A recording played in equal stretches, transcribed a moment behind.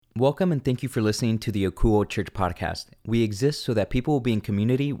Welcome and thank you for listening to the Akuo Church podcast. We exist so that people will be in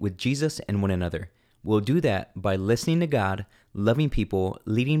community with Jesus and one another. We'll do that by listening to God, loving people,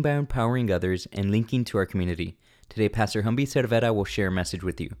 leading by empowering others, and linking to our community. Today, Pastor Humby Cervera will share a message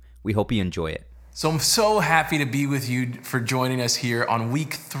with you. We hope you enjoy it. So I'm so happy to be with you for joining us here on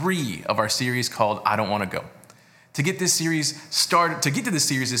week 3 of our series called I Don't Want to Go. To get to this series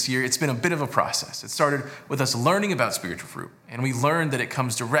this year, it's been a bit of a process. It started with us learning about spiritual fruit, and we learned that it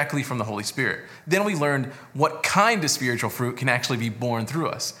comes directly from the Holy Spirit. Then we learned what kind of spiritual fruit can actually be born through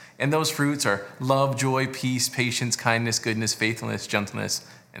us. And those fruits are love, joy, peace, patience, kindness, goodness, faithfulness, gentleness,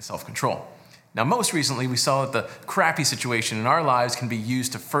 and self-control. Now, most recently, we saw that the crappy situation in our lives can be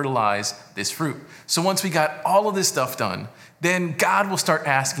used to fertilize this fruit. So once we got all of this stuff done, then God will start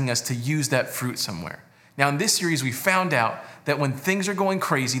asking us to use that fruit somewhere. Now, in this series, we found out that when things are going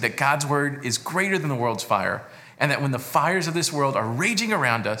crazy, that God's word is greater than the world's fire, and that when the fires of this world are raging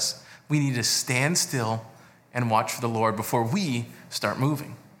around us, we need to stand still and watch for the Lord before we start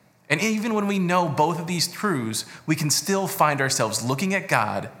moving. And even when we know both of these truths, we can still find ourselves looking at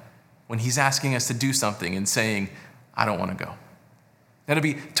God when he's asking us to do something and saying, I don't want to go. Now, to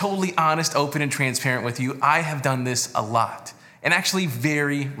be totally honest, open, and transparent with you, I have done this a lot, and actually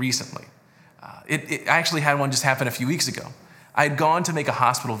very recently. I actually had one just happen a few weeks ago. I had gone to make a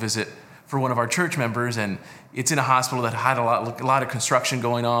hospital visit for one of our church members, and it's in a hospital that had a lot of construction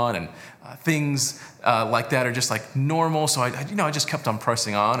going on, and things like that are just like normal. So I just kept on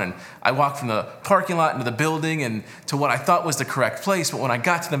pressing on, and I walked from the parking lot into the building and to what I thought was the correct place. But when I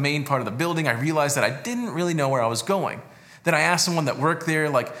got to the main part of the building, I realized that I didn't really know where I was going. Then I asked someone that worked there,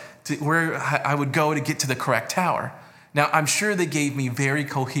 where I would go to get to the correct tower. Now, I'm sure they gave me very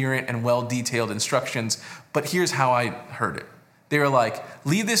coherent and well-detailed instructions, but here's how I heard it. They were like,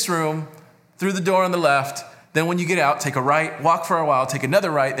 leave this room, through the door on the left, then when you get out, take a right, walk for a while, take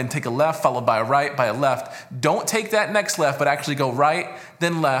another right, then take a left, followed by a right, by a left. Don't take that next left, but actually go right,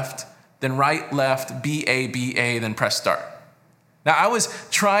 then left, then right, left, B-A, B-A, then press start. Now, I was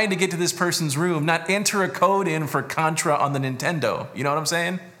trying to get to this person's room, not enter a code in for Contra on the Nintendo. You know what I'm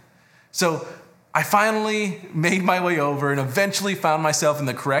saying? So I finally made my way over and eventually found myself in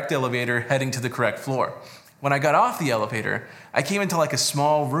the correct elevator heading to the correct floor. When I got off the elevator, I came into like a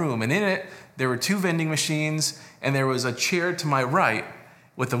small room, and in it, there were 2 vending machines, and there was a chair to my right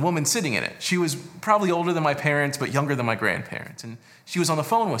with a woman sitting in it. She was probably older than my parents, but younger than my grandparents, and she was on the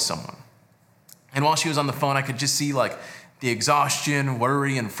phone with someone. And while she was on the phone, I could just see like the exhaustion,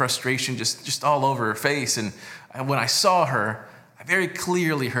 worry, and frustration just all over her face. And when I saw her, I very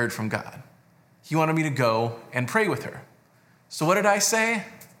clearly heard from God. He wanted me to go and pray with her. So what did I say?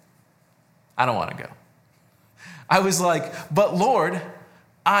 I don't want to go. I was like, but Lord,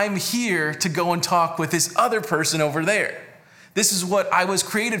 I'm here to go and talk with this other person over there. This is what I was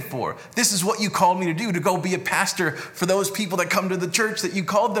created for. This is what you called me to do, to go be a pastor for those people that come to the church that you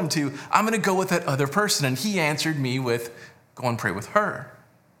called them to. I'm going to go with that other person. And he answered me with, go and pray with her.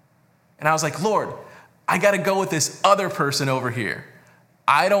 And I was like, Lord, I got to go with this other person over here.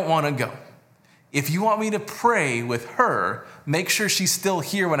 I don't want to go. If you want me to pray with her, make sure she's still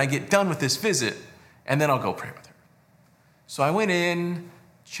here when I get done with this visit, and then I'll go pray with her. So I went in,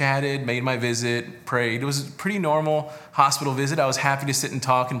 chatted, made my visit, prayed. It was a pretty normal hospital visit. I was happy to sit and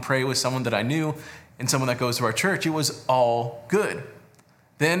talk and pray with someone that I knew and someone that goes to our church. It was all good.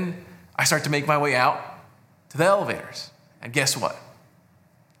 Then I start to make my way out to the elevators. And guess what?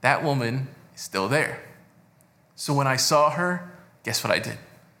 That woman is still there. So when I saw her, guess what I did?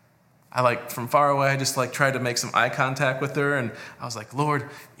 From far away, I just tried to make some eye contact with her. And I was like, Lord,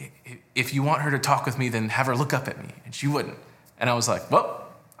 if you want her to talk with me, then have her look up at me. And she wouldn't. And I was like, well,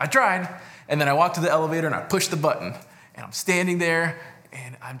 I tried. And then I walked to the elevator and I pushed the button. And I'm standing there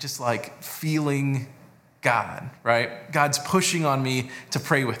and I'm just feeling God, right? God's pushing on me to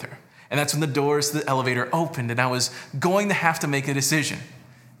pray with her. And that's when the doors to the elevator opened and I was going to have to make a decision.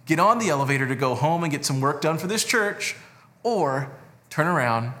 Get on the elevator to go home and get some work done for this church, or turn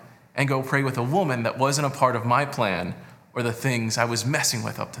around and go pray with a woman that wasn't a part of my plan or the things I was messing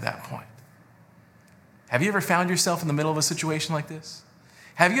with up to that point. Have you ever found yourself in the middle of a situation like this?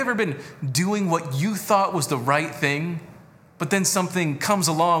 Have you ever been doing what you thought was the right thing, but then something comes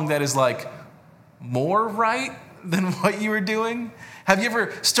along that is more right than what you were doing? Have you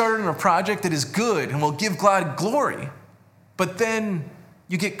ever started on a project that is good and will give God glory, but then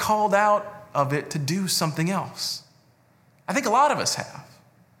you get called out of it to do something else? I think a lot of us have.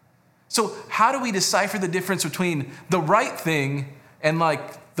 So how do we decipher the difference between the right thing and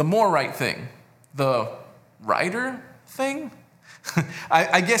the more right thing? The righter thing?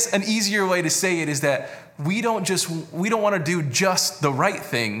 I guess an easier way to say it is that we don't want to do just the right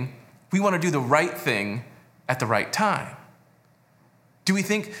thing. We want to do the right thing at the right time. Do we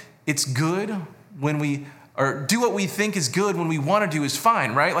think it's good or do what we think is good when we want to do is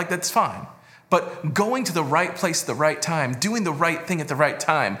fine, right? Like that's fine. But going to the right place at the right time, doing the right thing at the right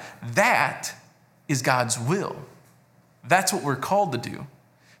time, that is God's will. That's what we're called to do.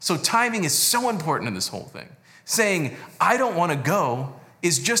 So timing is so important in this whole thing. Saying, I don't want to go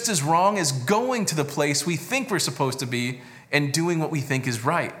is just as wrong as going to the place we think we're supposed to be and doing what we think is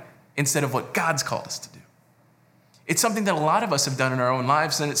right instead of what God's called us to do. It's something that a lot of us have done in our own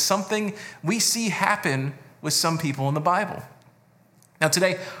lives, and it's something we see happen with some people in the Bible. Now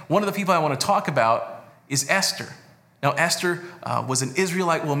today, one of the people I want to talk about is Esther. Now Esther was an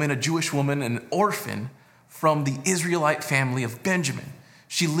Israelite woman, a Jewish woman, an orphan from the Israelite family of Benjamin.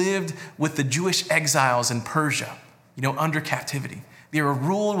 She lived with the Jewish exiles in Persia, under captivity. They were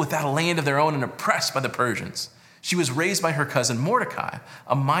ruled without a land of their own and oppressed by the Persians. She was raised by her cousin Mordecai,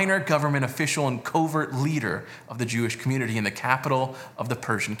 a minor government official and covert leader of the Jewish community in the capital of the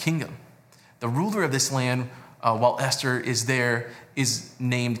Persian kingdom. The ruler of this land, while Esther is there, is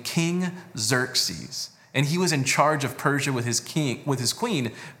named King Xerxes, and he was in charge of Persia with his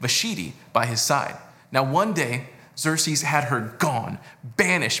queen Vashti by his side. Now one day, Xerxes had her gone,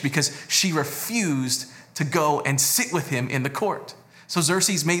 banished, because she refused to go and sit with him in the court. So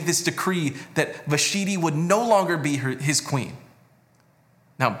Xerxes made this decree that Vashti would no longer be his queen.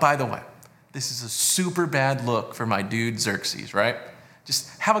 Now, by the way, this is a super bad look for my dude Xerxes, right?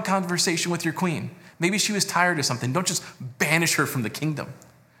 Just have a conversation with your queen. Maybe she was tired of something. Don't just banish her from the kingdom.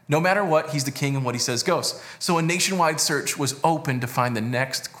 No matter what, he's the king and what he says goes. So a nationwide search was opened to find the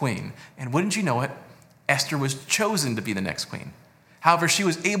next queen. And wouldn't you know it, Esther was chosen to be the next queen. However, she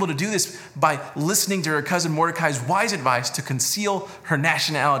was able to do this by listening to her cousin Mordecai's wise advice to conceal her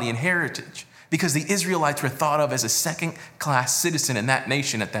nationality and heritage, because the Israelites were thought of as a second-class citizen in that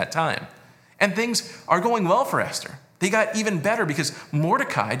nation at that time. And things are going well for Esther. They got even better because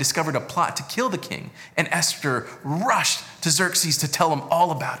Mordecai discovered a plot to kill the king, and Esther rushed to Xerxes to tell him all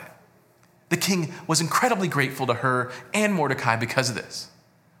about it. The king was incredibly grateful to her and Mordecai because of this.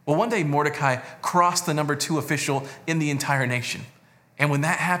 Well, one day Mordecai crossed the number 2 official in the entire nation. And when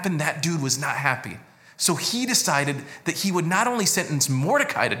that happened, that dude was not happy. So he decided that he would not only sentence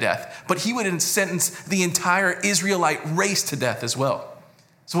Mordecai to death, but he would sentence the entire Israelite race to death as well.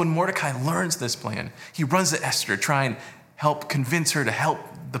 So when Mordecai learns this plan, he runs to Esther to try and help convince her to help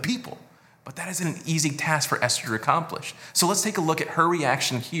the people. But that isn't an easy task for Esther to accomplish. So let's take a look at her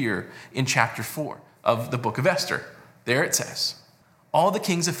reaction here in chapter 4 of the book of Esther. There it says, all the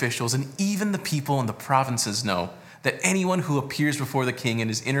king's officials and even the people in the provinces know that anyone who appears before the king in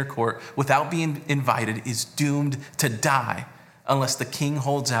his inner court without being invited is doomed to die unless the king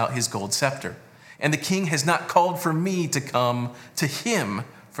holds out his gold scepter. And the king has not called for me to come to him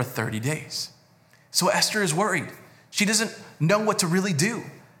for 30 days. So Esther is worried. She doesn't know what to really do.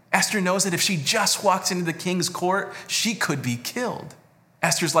 Esther knows that if she just walks into the king's court, she could be killed.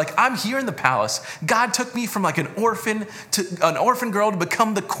 Esther's like, I'm here in the palace. God took me from like an orphan girl to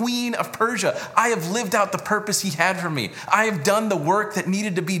become the queen of Persia. I have lived out the purpose he had for me. I have done the work that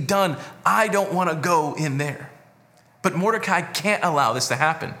needed to be done. I don't want to go in there. But Mordecai can't allow this to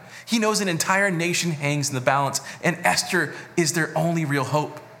happen. He knows an entire nation hangs in the balance, and Esther is their only real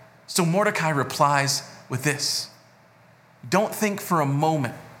hope. So Mordecai replies with this: don't think for a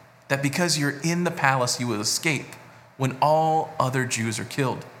moment that because you're in the palace, you will escape when all other Jews are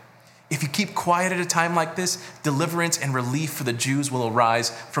killed. If you keep quiet at a time like this, deliverance and relief for the Jews will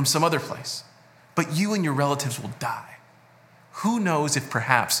arise from some other place. But you and your relatives will die. Who knows if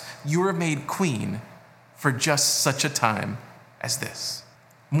perhaps you are made queen for just such a time as this?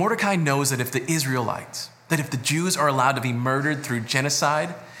 Mordecai knows that if the Jews are allowed to be murdered through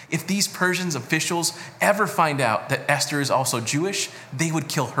genocide, if these Persian officials ever find out that Esther is also Jewish, they would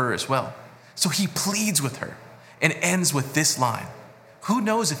kill her as well. So he pleads with her and ends with this line: who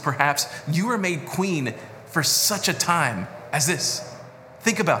knows if perhaps you were made queen for such a time as this?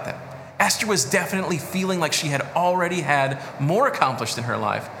 Think about that. Esther was definitely feeling like she had already had more accomplished in her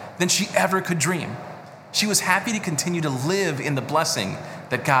life than she ever could dream. She was happy to continue to live in the blessing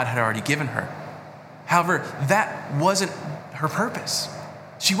that God had already given her. However, that wasn't her purpose.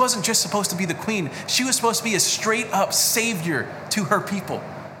 She wasn't just supposed to be the queen. She was supposed to be a straight up savior to her people.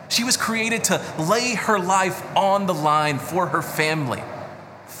 She was created to lay her life on the line for her family,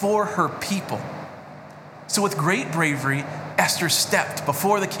 for her people. So with great bravery, Esther stepped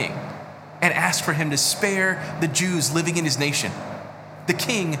before the king and asked for him to spare the Jews living in his nation. The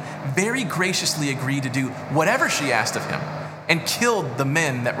king very graciously agreed to do whatever she asked of him, and killed the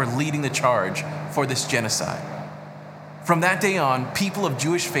men that were leading the charge for this genocide. From that day on, people of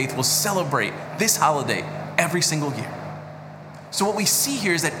Jewish faith will celebrate this holiday every single year. So what we see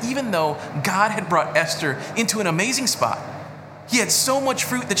here is that even though God had brought Esther into an amazing spot, he had so much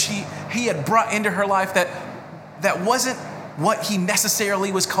fruit that he had brought into her life that wasn't what he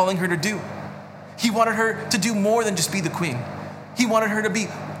necessarily was calling her to do. He wanted her to do more than just be the queen. He wanted her to be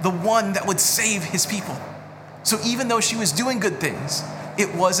the one that would save his people. So even though she was doing good things,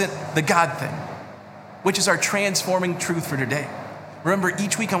 it wasn't the God thing, which is our transforming truth for today. Remember,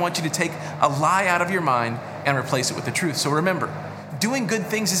 each week I want you to take a lie out of your mind and replace it with the truth. So remember, doing good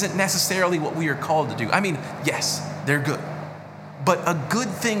things isn't necessarily what we are called to do. I mean, yes, they're good. But a good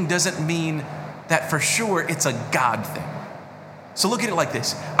thing doesn't mean that for sure it's a God thing. So look at it like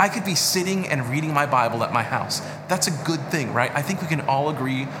this. I could be sitting and reading my Bible at my house. That's a good thing, right? I think we can all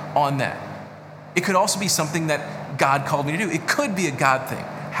agree on that. It could also be something that God called me to do. It could be a God thing.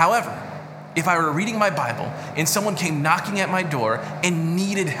 However, if I were reading my Bible and someone came knocking at my door and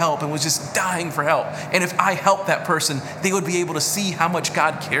needed help and was just dying for help, and if I helped that person, they would be able to see how much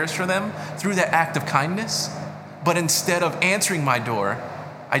God cares for them through that act of kindness. But instead of answering my door,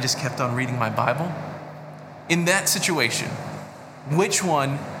 I just kept on reading my Bible. In that situation, which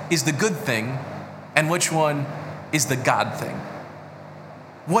one is the good thing and which one is the God thing?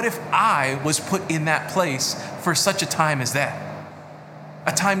 What if I was put in that place for such a time as that?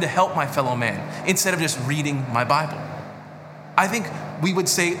 A time to help my fellow man instead of just reading my Bible. I think we would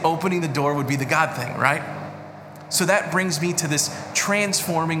say opening the door would be the God thing, right? So that brings me to this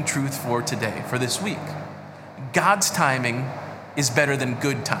transforming truth for today, for this week. God's timing is better than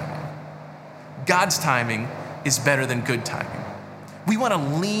good timing. God's timing is better than good timing. We want to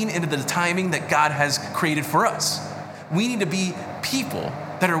lean into the timing that God has created for us. We need to be people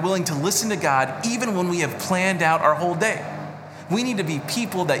that are willing to listen to God even when we have planned out our whole day. We need to be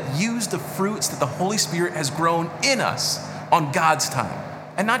people that use the fruits that the Holy Spirit has grown in us on God's time,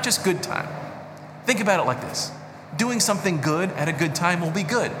 and not just good time. Think about it like this. Doing something good at a good time will be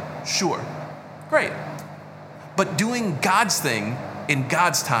good, sure, great. But doing God's thing in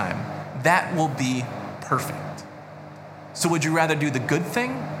God's time, that will be perfect. So would you rather do the good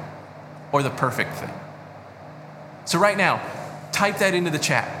thing or the perfect thing? So right now, type that into the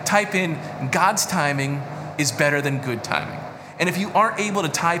chat. Type in, God's timing is better than good timing. And if you aren't able to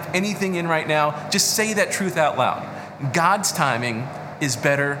type anything in right now, just say that truth out loud. God's timing is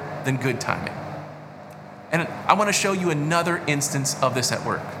better than good timing. And I want to show you another instance of this at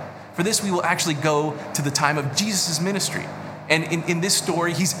work. For this, we will actually go to the time of Jesus' ministry. And in this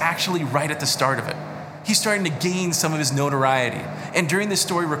story, he's actually right at the start of it. He's starting to gain some of his notoriety. And during this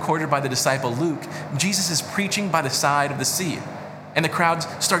story recorded by the disciple Luke, Jesus is preaching by the side of the sea. And the crowd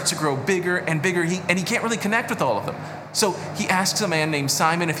starts to grow bigger and bigger, and he can't really connect with all of them. So he asks a man named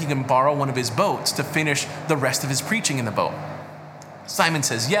Simon if he can borrow one of his boats to finish the rest of his preaching in the boat. Simon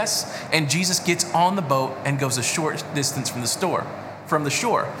says yes, and Jesus gets on the boat and goes a short distance from the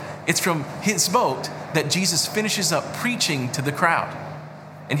shore. It's from his boat that Jesus finishes up preaching to the crowd.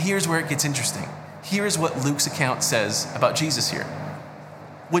 And here's where it gets interesting. Here's what Luke's account says about Jesus here.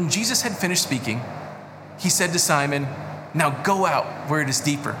 When Jesus had finished speaking, he said to Simon, "Now go out where it is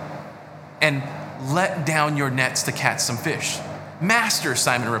deeper and let down your nets to catch some fish." "Master,"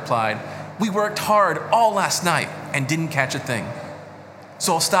 Simon replied, "we worked hard all last night and didn't catch a thing."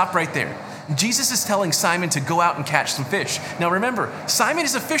 So I'll stop right there. Jesus is telling Simon to go out and catch some fish. Now remember, Simon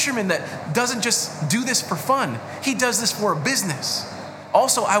is a fisherman that doesn't just do this for fun. He does this for a business.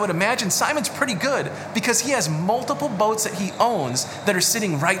 Also, I would imagine Simon's pretty good because he has multiple boats that he owns that are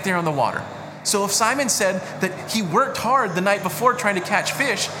sitting right there on the water. So if Simon said that he worked hard the night before trying to catch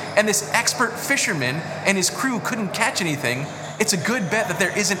fish, and this expert fisherman and his crew couldn't catch anything, it's a good bet that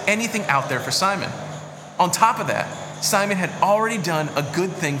there isn't anything out there for Simon. On top of that, Simon had already done a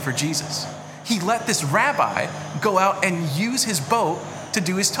good thing for Jesus. He let this rabbi go out and use his boat to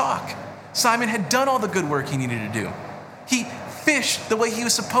do his talk. Simon had done all the good work he needed to do. He fished the way he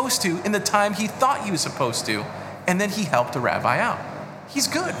was supposed to in the time he thought he was supposed to, and then he helped the rabbi out. He's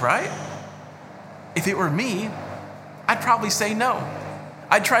good, right? If it were me, I'd probably say no.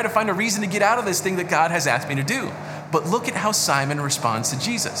 I'd try to find a reason to get out of this thing that God has asked me to do. But look at how Simon responds to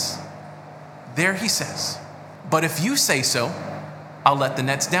Jesus. There he says, "But if you say so, I'll let the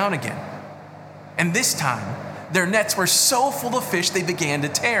nets down again." And this time, their nets were so full of fish they began to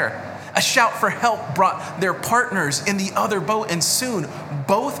tear. A shout for help brought their partners in the other boat, and soon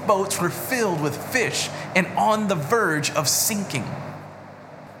both boats were filled with fish and on the verge of sinking.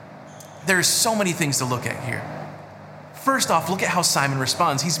 There's so many things to look at here. First off, look at how Simon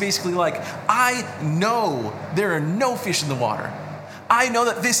responds. He's basically like, I know there are no fish in the water. I know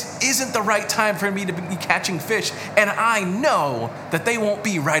that this isn't the right time for me to be catching fish, and I know that they won't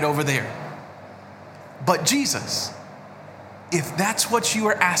be right over there. But Jesus, if that's what you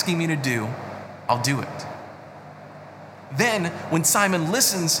are asking me to do, I'll do it. Then, when Simon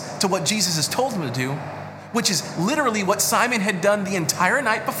listens to what Jesus has told him to do, which is literally what Simon had done the entire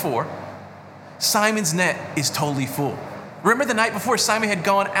night before, Simon's net is totally full. Remember the night before, Simon had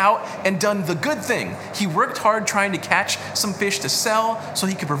gone out and done the good thing. He worked hard trying to catch some fish to sell so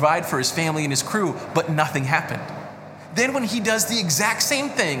he could provide for his family and his crew, but nothing happened. Then when he does the exact same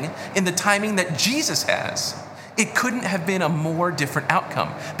thing in the timing that Jesus has, it couldn't have been a more different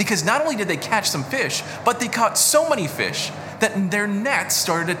outcome, because not only did they catch some fish, but they caught so many fish that their nets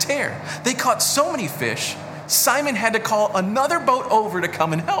started to tear. They caught so many fish, Simon had to call another boat over to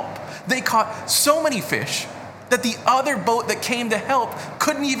come and help. They caught so many fish that the other boat that came to help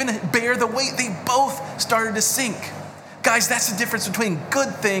couldn't even bear the weight. They both started to sink. Guys, that's the difference between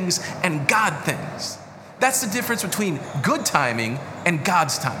good things and God things. That's the difference between good timing and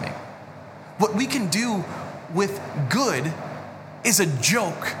God's timing. What we can do with good is a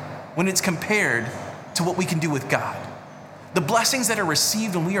joke when it's compared to what we can do with God. The blessings that are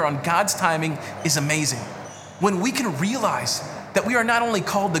received when we are on God's timing is amazing. When we can realize that we are not only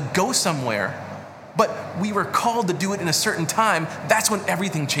called to go somewhere, but we were called to do it in a certain time, that's when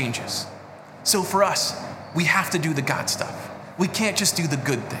everything changes. So for us, we have to do the God stuff. We can't just do the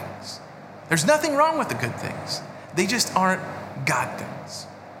good things. There's nothing wrong with the good things. They just aren't God things.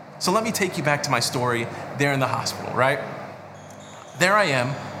 So let me take you back to my story there in the hospital, right? There I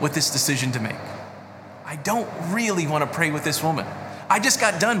am with this decision to make. I don't really want to pray with this woman. I just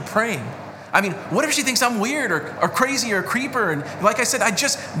got done praying. I mean, what if she thinks I'm weird or crazy or a creeper? And like I said, I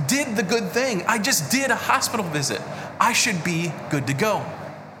just did the good thing. I just did a hospital visit. I should be good to go.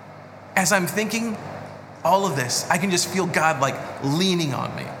 As I'm thinking all of this, I can just feel God like leaning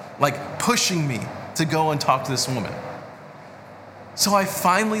on me, like pushing me to go and talk to this woman. So I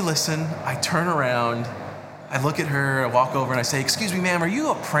finally listen. I turn around. I look at her. I walk over and I say, "Excuse me, ma'am, are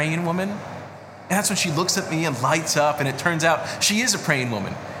you a praying woman?" And that's when she looks at me and lights up. And it turns out she is a praying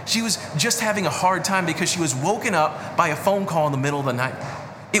woman. She was just having a hard time because she was woken up by a phone call in the middle of the night.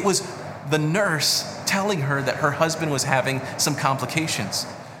 It was the nurse telling her that her husband was having some complications.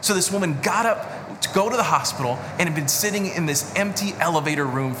 So this woman got up to go to the hospital and had been sitting in this empty elevator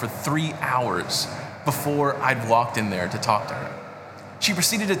room for 3 hours before I'd walked in there to talk to her. She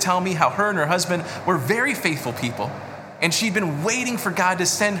proceeded to tell me how her and her husband were very faithful people, and she'd been waiting for God to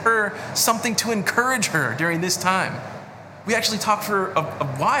send her something to encourage her during this time. We actually talked for a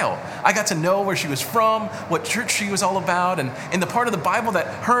while. I got to know where she was from, what church she was all about, and the part of the Bible that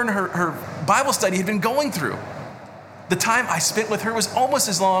her and her Bible study had been going through. The time I spent with her was almost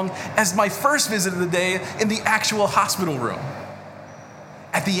as long as my first visit of the day in the actual hospital room.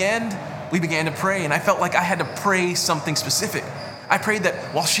 At the end, we began to pray, and I felt like I had to pray something specific. I prayed that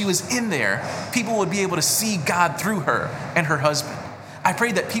while she was in there, people would be able to see God through her and her husband. I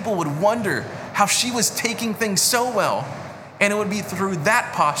prayed that people would wonder how she was taking things so well, and it would be through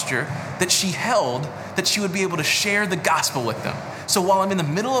that posture that she held that she would be able to share the gospel with them. So while I'm in the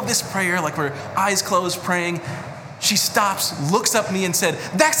middle of this prayer, like we're eyes closed praying, she stops, looks up at me and said,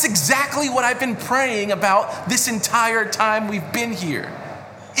 "That's exactly what I've been praying about this entire time we've been here.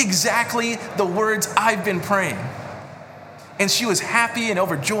 Exactly the words I've been praying." And she was happy and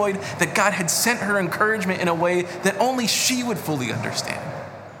overjoyed that God had sent her encouragement in a way that only she would fully understand.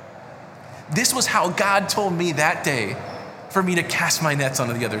 This was how God told me that day for me to cast my nets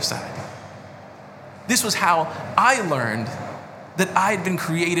onto the other side. This was how I learned that I had been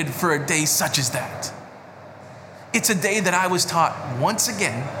created for a day such as that. It's a day that I was taught once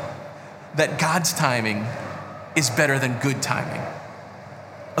again that God's timing is better than good timing.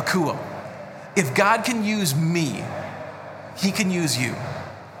 Akuo, if God can use me, He can use you.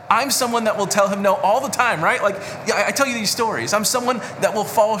 I'm someone that will tell him no all the time, right? Like, yeah, I tell you these stories. I'm someone that will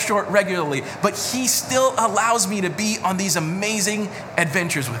fall short regularly, but he still allows me to be on these amazing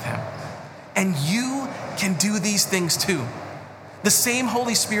adventures with him. And you can do these things too. The same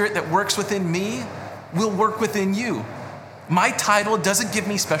Holy Spirit that works within me will work within you. My title doesn't give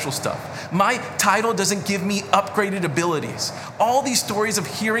me special stuff. My title doesn't give me upgraded abilities. All these stories of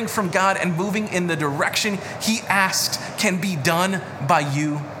hearing from God and moving in the direction He asks can be done by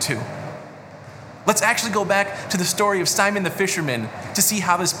you too. Let's actually go back to the story of Simon the fisherman to see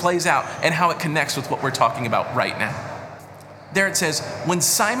how this plays out and how it connects with what we're talking about right now. There it says, when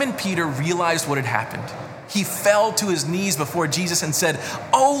Simon Peter realized what had happened, he fell to his knees before Jesus and said,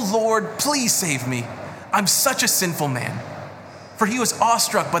 "Oh Lord, please save me. I'm such a sinful man. For he was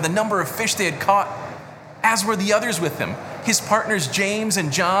awestruck by the number of fish they had caught, as were the others with him. His partners James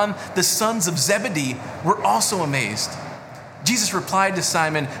and John, the sons of Zebedee, were also amazed. Jesus replied to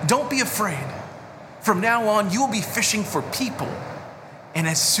Simon, "Don't be afraid. From now on, you will be fishing for people." And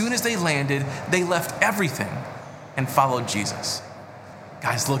as soon as they landed, they left everything and followed Jesus.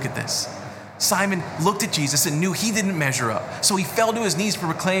 Guys, look at this. Simon looked at Jesus and knew he didn't measure up. So he fell to his knees to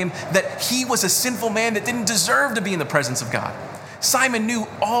proclaim that he was a sinful man that didn't deserve to be in the presence of God. Simon knew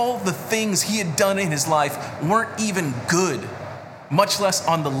all the things he had done in his life weren't even good, much less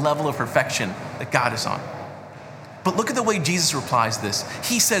on the level of perfection that God is on. But look at the way Jesus replies this.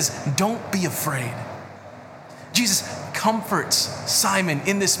 He says, "Don't be afraid." Jesus comforts Simon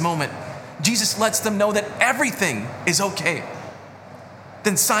in this moment. Jesus lets them know that everything is okay.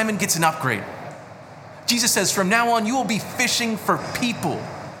 Then Simon gets an upgrade. Jesus says, "From now on, you will be fishing for people."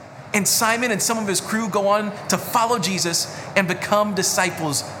 And Simon and some of his crew go on to follow Jesus and become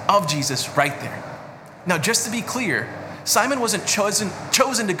disciples of Jesus right there. Now, just to be clear, Simon wasn't chosen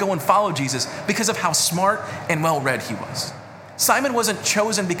to go and follow Jesus because of how smart and well-read he was. Simon wasn't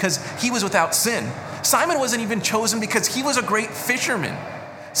chosen because he was without sin. Simon wasn't even chosen because he was a great fisherman.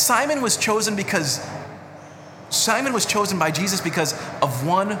 Simon was chosen by Jesus because of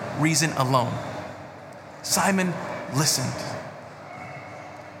one reason alone. Simon listened.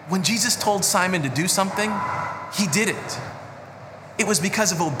 When Jesus told Simon to do something, he did it. It was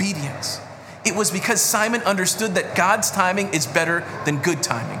because of obedience. It was because Simon understood that God's timing is better than good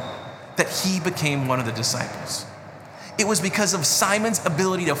timing, that he became one of the disciples. It was because of Simon's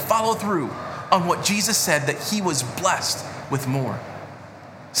ability to follow through on what Jesus said that he was blessed with more.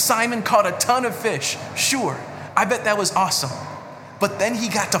 Simon caught a ton of fish, sure. I bet that was awesome. But then he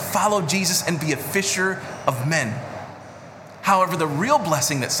got to follow Jesus and be a fisher of men. However, the real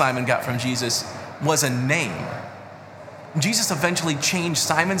blessing that Simon got from Jesus was a name. Jesus eventually changed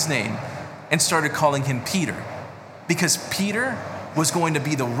Simon's name and started calling him Peter, because Peter was going to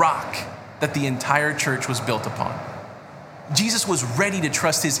be the rock that the entire church was built upon. Jesus was ready to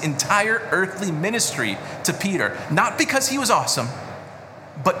trust his entire earthly ministry to Peter, not because he was awesome,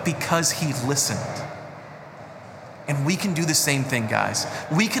 but because he listened. And we can do the same thing, guys.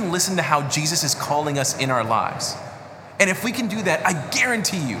 We can listen to how Jesus is calling us in our lives. And if we can do that, I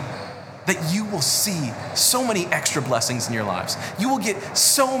guarantee you that you will see so many extra blessings in your lives. You will get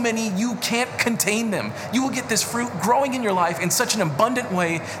so many, you can't contain them. You will get this fruit growing in your life in such an abundant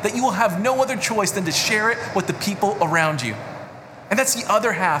way that you will have no other choice than to share it with the people around you. And that's the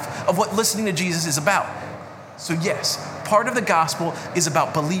other half of what listening to Jesus is about. So yes, part of the gospel is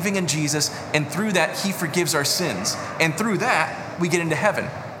about believing in Jesus, and through that, he forgives our sins. And through that, we get into heaven.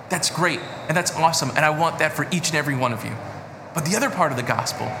 That's great, and that's awesome, and I want that for each and every one of you. But the other part of the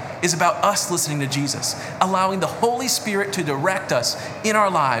gospel is about us listening to Jesus, allowing the Holy Spirit to direct us in our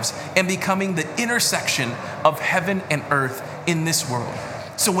lives and becoming the intersection of heaven and earth in this world.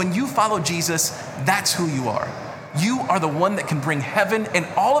 So when you follow Jesus, that's who you are. You are the one that can bring heaven and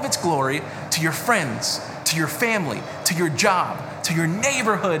all of its glory to your friends, to your family, to your job, to your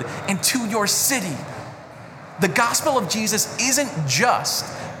neighborhood, and to your city. The gospel of Jesus isn't just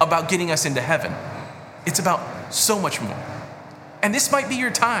about getting us into heaven. It's about so much more. And this might be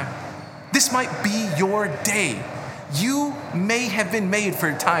your time. This might be your day. You may have been made for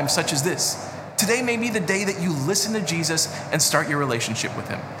a time such as this. Today may be the day that you listen to Jesus and start your relationship with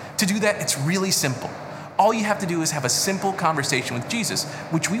him. To do that, it's really simple. All you have to do is have a simple conversation with Jesus,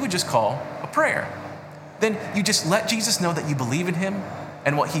 which we would just call a prayer. Then you just let Jesus know that you believe in him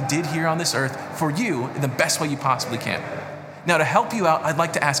and what he did here on this earth for you in the best way you possibly can. Now, to help you out, I'd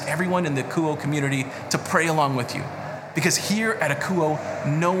like to ask everyone in the Akuo community to pray along with you. Because here at Akuo,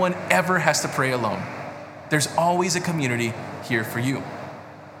 no one ever has to pray alone. There's always a community here for you.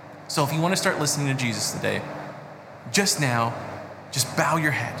 So if you want to start listening to Jesus today, just bow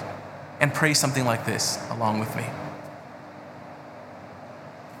your head and pray something like this along with me.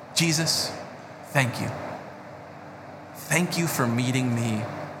 Jesus, thank you. Thank you for meeting me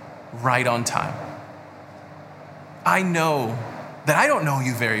right on time. I know that I don't know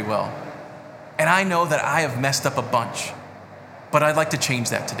you very well, and I know that I have messed up a bunch, but I'd like to change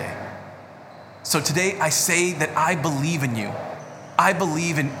that today. So today I say that I believe in you. I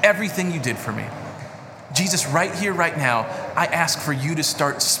believe in everything you did for me. Jesus, right here, right now, I ask for you to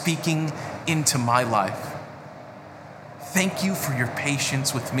start speaking into my life. Thank you for your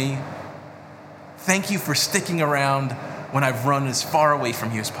patience with me. Thank you for sticking around when I've run as far away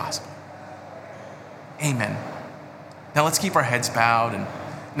from you as possible. Amen. Now let's keep our heads bowed. And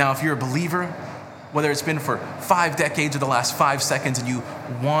now if you're a believer, whether it's been for 5 decades or the last 5 seconds, and you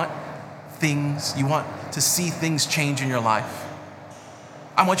want things. You want to see things change in your life.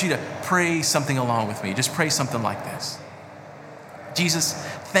 I want you to pray something along with me. Just pray something like this. Jesus,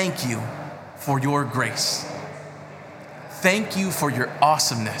 thank you for your grace. Thank you for your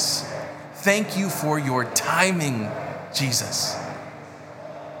awesomeness. Thank you for your timing, Jesus.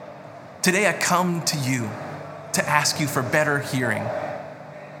 Today I come to you to ask you for better hearing.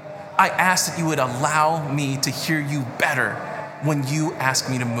 I ask that you would allow me to hear you better when you ask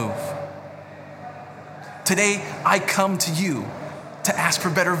me to move. Today I come to you to ask for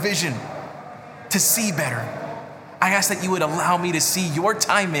better vision, to see better. I ask that you would allow me to see your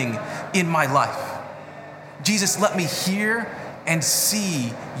timing in my life. Jesus, let me hear and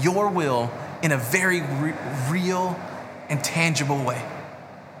see your will in a very real and tangible way.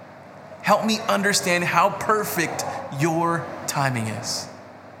 Help me understand how perfect your timing is.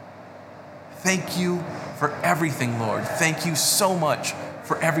 Thank you for everything, Lord. Thank you so much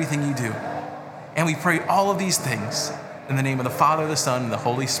for everything you do. And we pray all of these things in the name of the Father, the Son, and the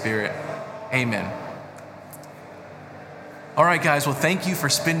Holy Spirit. Amen. All right, guys, well, thank you for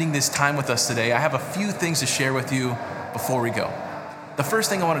spending this time with us today. I have a few things to share with you before we go. The first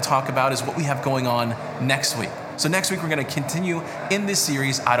thing I want to talk about is what we have going on next week. So next week, we're going to continue in this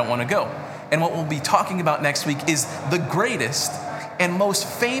series, I Don't Want to Go. And what we'll be talking about next week is the greatest and most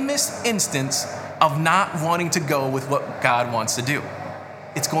famous instance of not wanting to go with what God wants to do.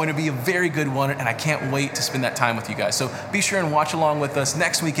 It's going to be a very good one, and I can't wait to spend that time with you guys. So be sure and watch along with us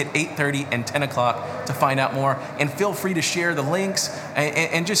next week at 8:30 and 10 o'clock to find out more. And feel free to share the links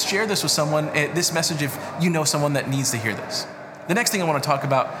and just share this with someone, this message, if you know someone that needs to hear this. The next thing I want to talk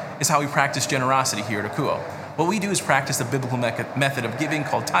about is how we practice generosity here at Akouo. What we do is practice a biblical method of giving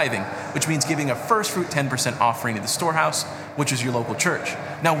called tithing, which means giving a first fruit 10% offering to the storehouse, which is your local church.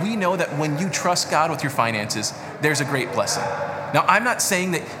 Now, we know that when you trust God with your finances, there's a great blessing. Now, I'm not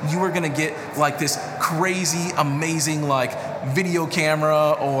saying that you are going to get like this crazy, amazing, like video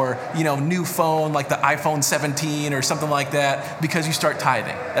camera or, new phone like the iPhone 17 or something like that because you start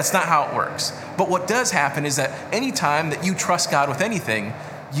tithing. That's not how it works. But what does happen is that anytime that you trust God with anything,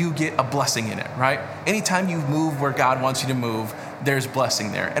 you get a blessing in it, right? Anytime you move where God wants you to move, there's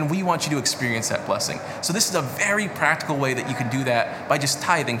blessing there. And we want you to experience that blessing. So this is a very practical way that you can do that by just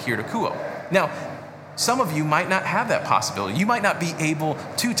tithing here at Akouo. Now, some of you might not have that possibility. You might not be able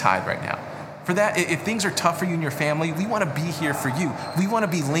to tithe right now. For that, if things are tough for you and your family, we want to be here for you. We want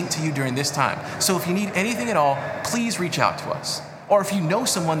to be linked to you during this time. So if you need anything at all, please reach out to us. Or if you know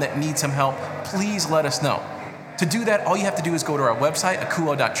someone that needs some help, please let us know. To do that, all you have to do is go to our website,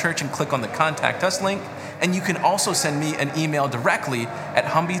 akouo.church, and click on the Contact Us link. And you can also send me an email directly at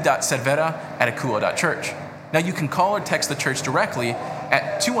humby.cervera@akouo.church. Now, you can call or text the church directly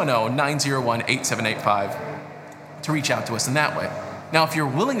at 210-901-8785 to reach out to us in that way. Now, if you're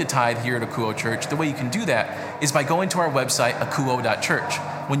willing to tithe here at Akouo Church, the way you can do that is by going to our website, akouo.church.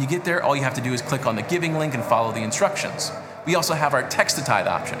 When you get there, all you have to do is click on the giving link and follow the instructions. We also have our text to tithe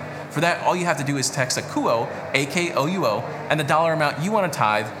option. For that, all you have to do is text Akouo, AKOUO, and the dollar amount you want to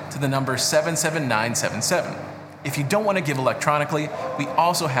tithe to the number 77977. If you don't want to give electronically, we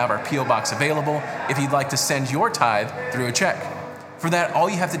also have our P.O. Box available if you'd like to send your tithe through a check. For that, all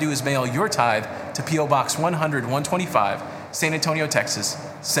you have to do is mail your tithe to P.O. Box 100-125, San Antonio, Texas,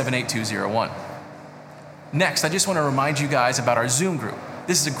 78201. Next, I just want to remind you guys about our Zoom group.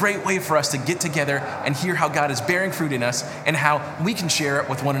 This is a great way for us to get together and hear how God is bearing fruit in us and how we can share it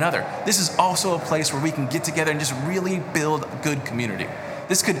with one another. This is also a place where we can get together and just really build a good community.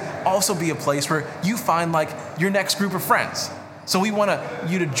 This could also be a place where you find like your next group of friends. So we want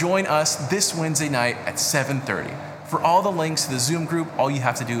you to join us this Wednesday night at 7:30. For all the links to the Zoom group, all you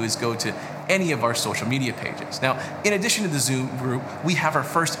have to do is go to any of our social media pages. Now, in addition to the Zoom group, we have our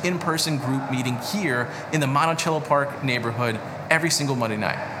first in-person group meeting here in the Monticello Park neighborhood every single Monday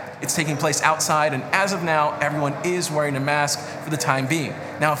night. It's taking place outside, and as of now, everyone is wearing a mask for the time being.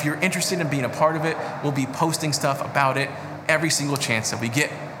 Now, if you're interested in being a part of it, we'll be posting stuff about it every single chance that we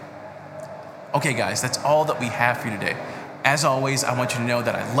get. Okay, guys, that's all that we have for you today. As always, I want you to know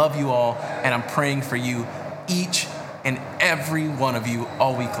that I love you all, and I'm praying for you, each and every one of you,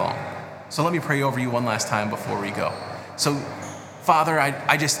 all week long. So let me pray over you one last time before we go. So, Father,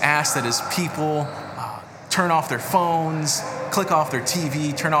 I just ask that as people turn off their phones, click off their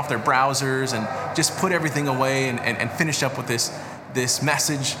TV, turn off their browsers, and just put everything away and finish up with this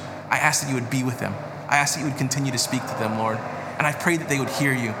message, I ask that you would be with them. I ask that you would continue to speak to them, Lord. And I pray that they would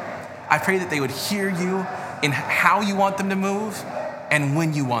hear you. I pray that they would hear you in how you want them to move and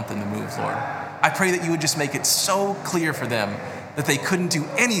when you want them to move, Lord. I pray that you would just make it so clear for them that they couldn't do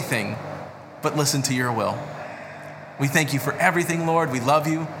anything but listen to your will. We thank you for everything, Lord. We love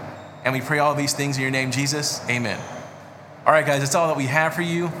you. And we pray all these things in your name, Jesus. Amen. All right, guys, that's all that we have for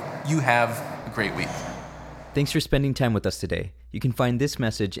you. You have a great week. Thanks for spending time with us today. You can find this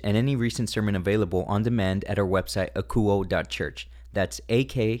message and any recent sermon available on demand at our website, akuo.church. That's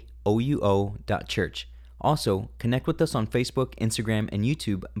akouo.church. Also, connect with us on Facebook, Instagram, and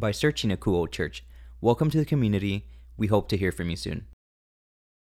YouTube by searching Akuo Church. Welcome to the community. We hope to hear from you soon.